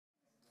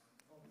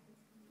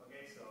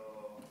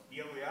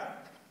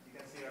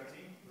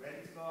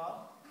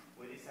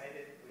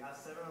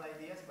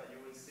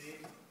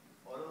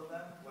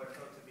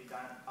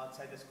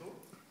outside the school.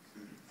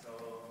 So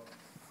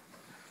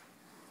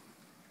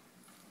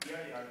here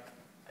are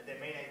the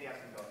main ideas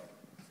we got.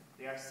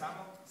 There are some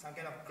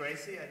kind of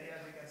crazy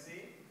ideas you can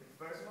see. The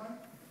first one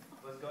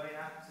was going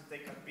up to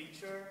take a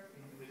picture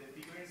with the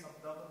figurines on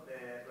top of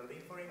the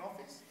Berlin Foreign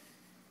Office.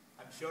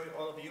 I'm sure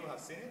all of you have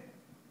seen it.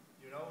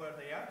 You know where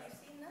they are? You've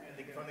seen them?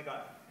 From the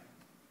garden.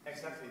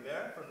 Exactly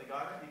there, from the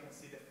garden, you can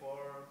see the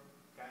four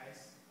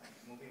guys like,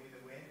 moving with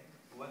the wind.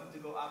 We wanted to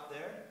go up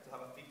there to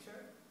have a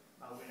picture.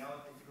 We know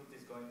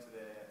difficulties going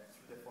through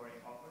the Foreign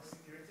Office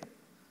security.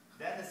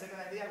 Then the second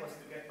idea was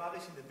to get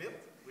published in the build.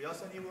 We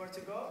also knew where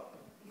to go.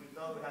 We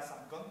thought we had some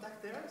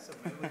contact there, so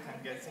maybe we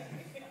can get some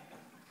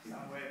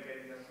way of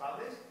getting them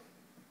published.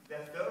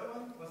 The third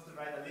one was to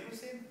ride a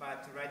limousine,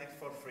 but to ride it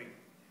for free.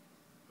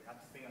 We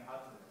had to think on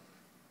how to do it.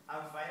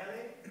 And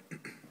finally,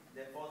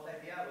 the fourth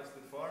idea was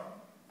to form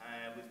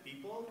with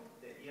people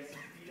the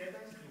SIC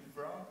letters in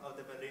front of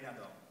the Berliner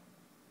Dome.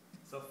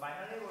 So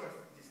finally, we were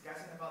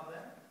discussing about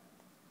them,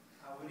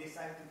 and we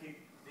decided to keep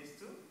these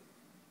two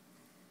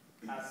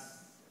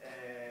as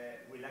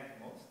we like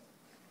the most.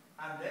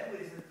 And then we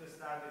decided to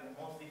start with the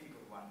most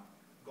difficult one,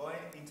 going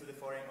into the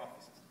foreign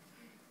offices.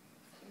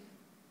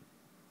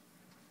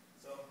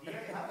 So here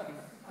you have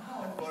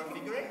four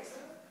figurines.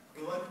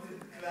 We wanted to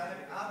have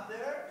it up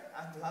there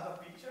and to have a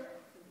picture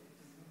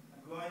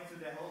going to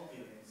the whole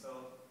building. So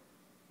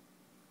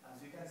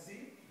as you can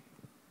see,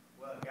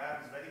 well,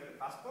 Gareth is ready with a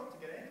passport to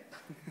get in.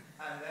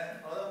 And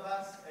then all of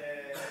us,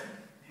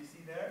 you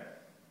see there,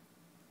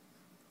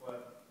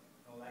 well,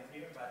 no light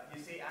here, but you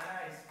see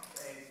Anna is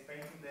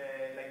painting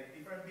the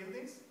different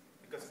buildings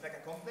because it's like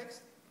a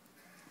complex.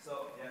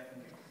 So yeah,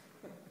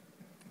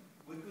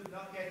 we could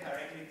not get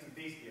directly to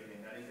this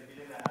building. That is the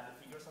building that had the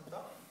figures on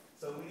top.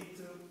 So we need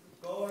to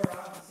go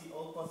around to see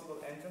all possible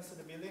entrances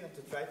to the building and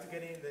to try to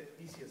get in the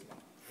easiest one.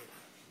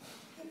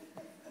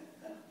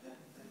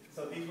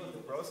 So this was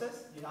the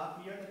process. You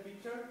have here the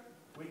picture.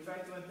 We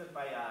tried to enter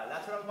by a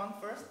lateral one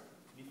first,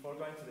 before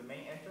going to the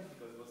main entrance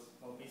because it was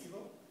more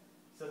visible.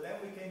 So then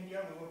we came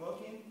here, we were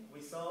walking, we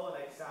saw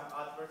like some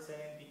adverts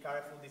saying, be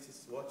careful, this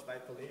is watched by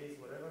police,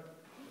 whatever.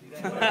 And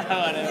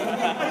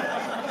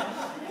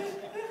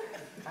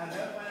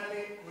then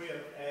finally,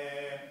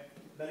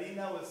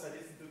 Belinda was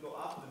suggested to go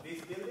up to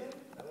this building,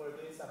 and we were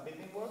doing some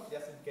building work,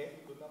 just in case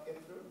we could not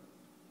get through.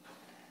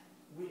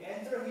 We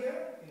enter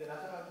here, in the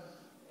lateral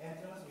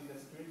entrance with the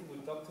security, we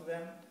talk to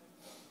them,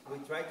 we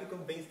try to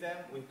convince them,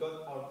 we've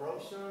got our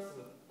brochures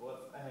with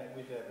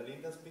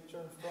Belinda's picture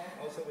in front,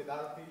 also with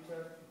our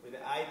picture, with the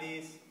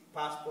IDs,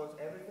 passports,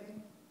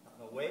 everything.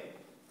 No way.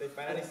 They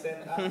finally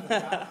sent us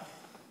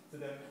to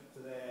the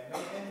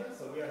main entrance,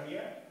 so we are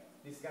here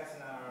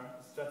discussing our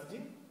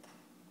strategy.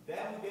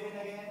 Then we get in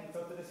again, we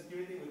talk to the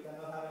security, we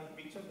cannot have any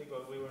pictures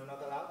because we were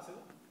not allowed to.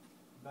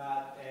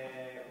 But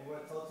we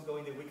were told to go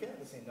in the weekend,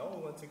 we say no,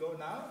 we want to go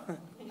now.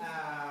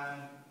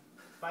 And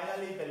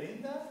finally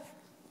Belinda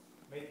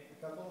made a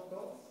couple of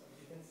calls, as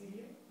you can see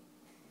here.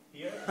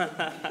 Here.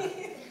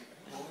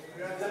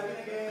 We are talking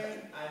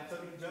again, I'm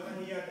talking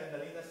German here, then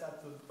Belinda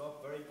started to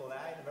talk very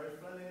polite, very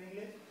friendly in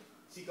English.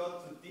 She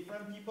got to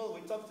different people,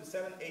 we talked to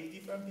 7, 8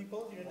 different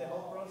people during the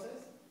whole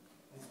process.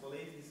 This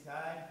police, this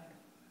guy,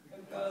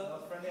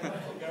 not friendly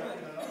enough for girl,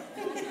 you know.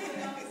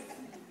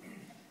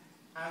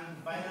 And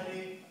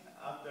finally,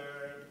 after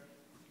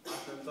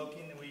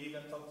talking, we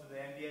even talked to the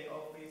MBA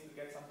office to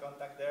get some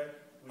contact there.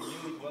 We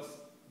knew it was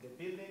the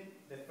building,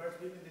 the first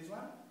building, this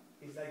one,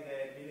 is like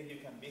the building you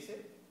can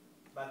visit,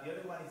 but the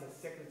other one is a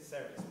Secret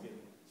Service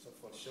building, so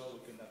for sure we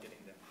could not get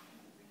in there.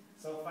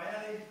 So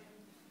finally,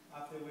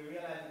 after we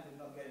realized we could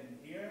not get in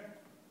here,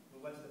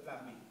 we went to the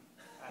plan B.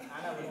 And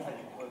Anna will tell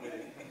you what we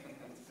did.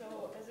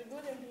 So, as a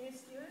good MBA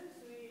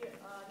student, we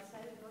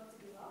decided not to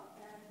give up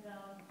and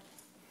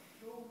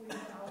go with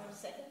our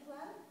second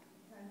plan,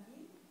 plan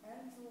B,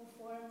 and to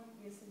form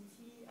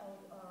SMT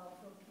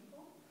from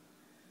people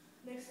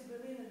next to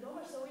Berlin and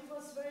Domer. So it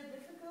was very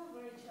difficult,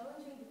 very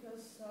challenging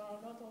because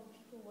not all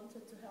people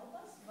wanted to help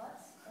us,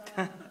 but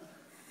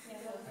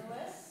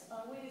nevertheless,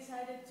 we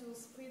decided to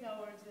split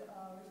our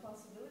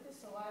responsibilities.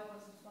 So I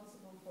was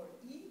responsible for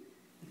E.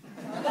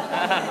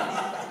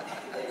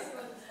 This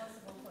was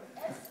responsible for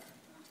S,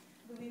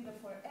 Belinda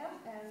for M,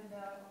 and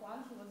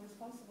Juan, he was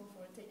responsible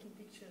for taking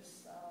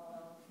pictures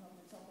from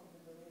the top of the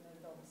Berliner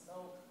Dome.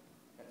 So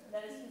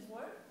that is his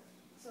work.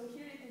 So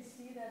here you can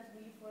see that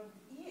we formed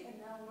E and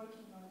now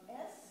working on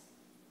S.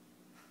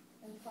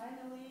 And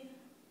finally,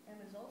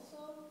 M is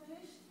also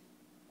finished.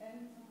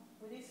 And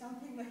we did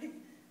something like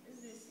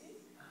this.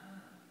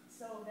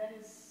 So that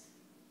is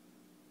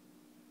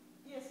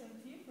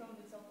ESMT from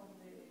the top of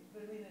the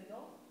Berliner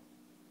Dome.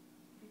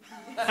 As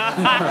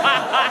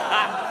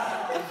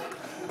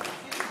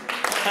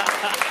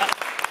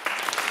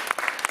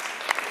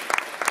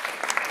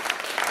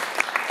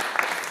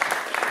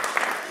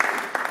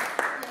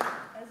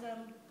a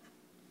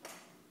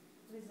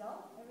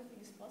result, everything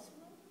is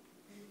possible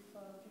if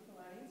people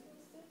are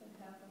interested and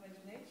have the